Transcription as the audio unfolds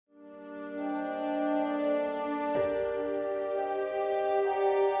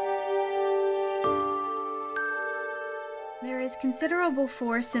There is considerable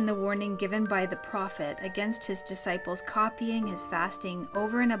force in the warning given by the prophet against his disciples copying his fasting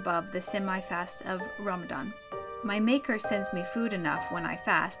over and above the semi-fast of Ramadan. "My Maker sends me food enough when I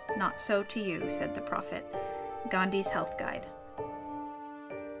fast, not so to you," said the prophet. Gandhi's Health Guide.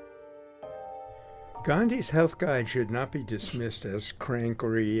 Gandhi's health guide should not be dismissed as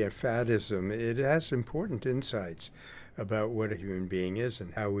crankery and faddism. It has important insights about what a human being is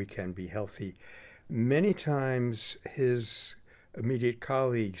and how we can be healthy. Many times his immediate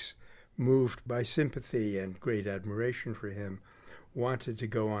colleagues, moved by sympathy and great admiration for him, wanted to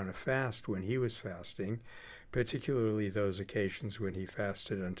go on a fast when he was fasting, particularly those occasions when he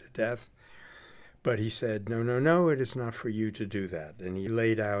fasted unto death. But he said, no, it is not for you to do that. And he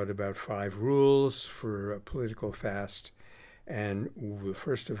laid out about 5 rules for a political fast. And the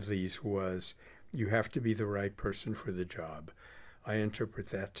first of these was, you have to be the right person for the job. I interpret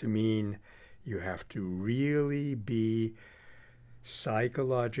that to mean you have to really be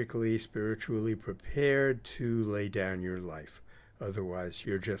psychologically, spiritually prepared to lay down your life. Otherwise,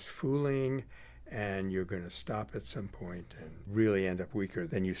 you're just fooling, and you're going to stop at some point and really end up weaker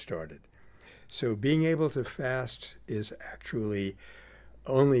than you started. So being able to fast is actually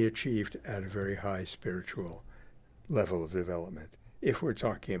only achieved at a very high spiritual level of development, if we're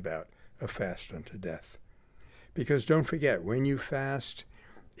talking about a fast unto death. Because don't forget, when you fast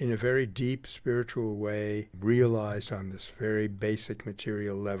in a very deep spiritual way, realized on this very basic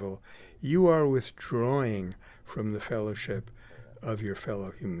material level, you are withdrawing from the fellowship of your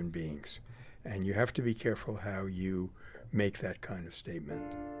fellow human beings. And you have to be careful how you make that kind of statement.